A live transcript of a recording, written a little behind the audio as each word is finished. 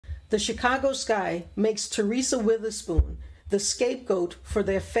The Chicago Sky makes Teresa Weatherspoon the scapegoat for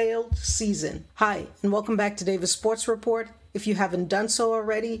their failed season. Hi, and welcome back to ThisThe Sports Report. If you haven't done so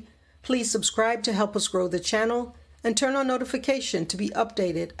already, please subscribe to help us grow the channel and turn on notification to be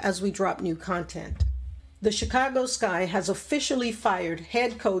updated as we drop new content. The Chicago Sky has officially fired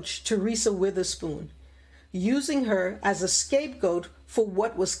head coach Teresa Weatherspoon, using her as a scapegoat for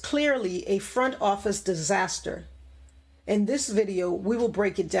what was clearly a front office disaster. In this video, we will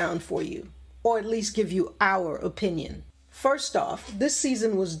break it down for you, or at least give you our opinion. First off, this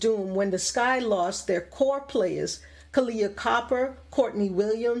season was doomed when the Sky lost their core players, Kalia Copper, Courtney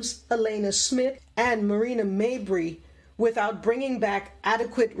Williams, Elena Smith, and Marina Mabrey, without bringing back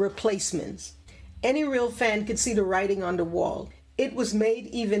adequate replacements. Any real fan could see the writing on the wall. It was made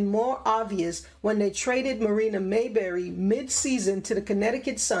even more obvious when they traded Marina Mabrey mid-season to the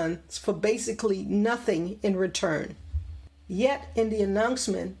Connecticut Suns for basically nothing in return. Yet, in the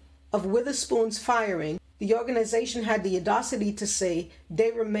announcement of Weatherspoon's firing, the organization had the audacity to say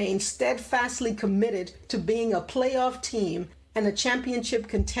they remain steadfastly committed to being a playoff team and a championship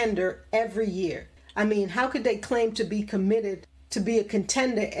contender every year. I mean, how could they claim to be committed to be a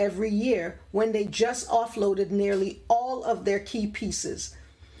contender every year when they just offloaded nearly all of their key pieces?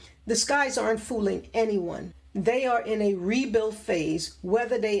 The Skies aren't fooling anyone. They are in a rebuild phase,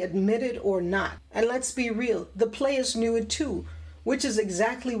 whether they admit it or not. And let's be real, the players knew it too, which is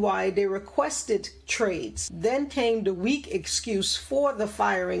exactly why they requested trades. Then came the weak excuse for the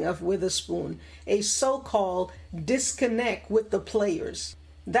firing of Weatherspoon, a so-called disconnect with the players.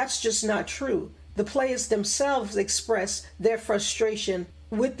 That's just not true. The players themselves expressed their frustration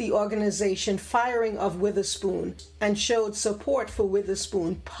with the organization firing of Weatherspoon and showed support for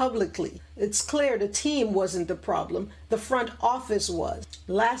Weatherspoon publicly. It's clear the team wasn't the problem, the front office was.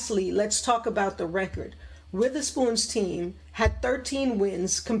 Lastly, let's talk about the record. Weatherspoon's team had 13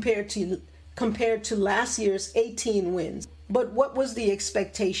 wins compared to last year's 18 wins. But what was the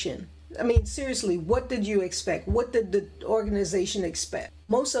expectation? I mean, seriously, what did you expect? What did the organization expect?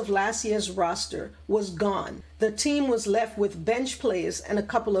 Most of last year's roster was gone. The team was left with bench players and a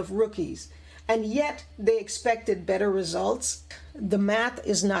couple of rookies. And yet they expected better results. The math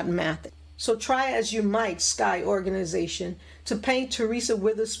is not math. So try as you might, Sky organization, to paint Teresa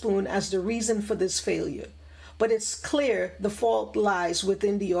Weatherspoon as the reason for this failure. But it's clear the fault lies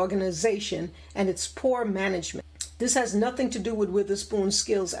within the organization and its poor management. This has nothing to do with Weatherspoon's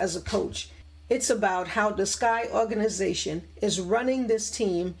skills as a coach. It's about how the Sky organization is running this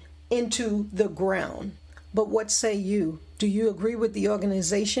team into the ground. But what say you? Do you agree with the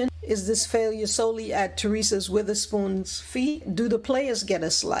organization? Is this failure solely at Teresa Weatherspoon's feet? Do the players get a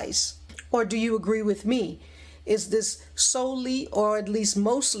slice? Or do you agree with me? Is this solely or at least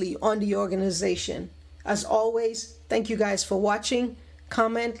mostly on the organization? As always, thank you guys for watching.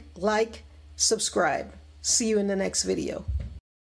 Comment, like, subscribe. See you in the next video.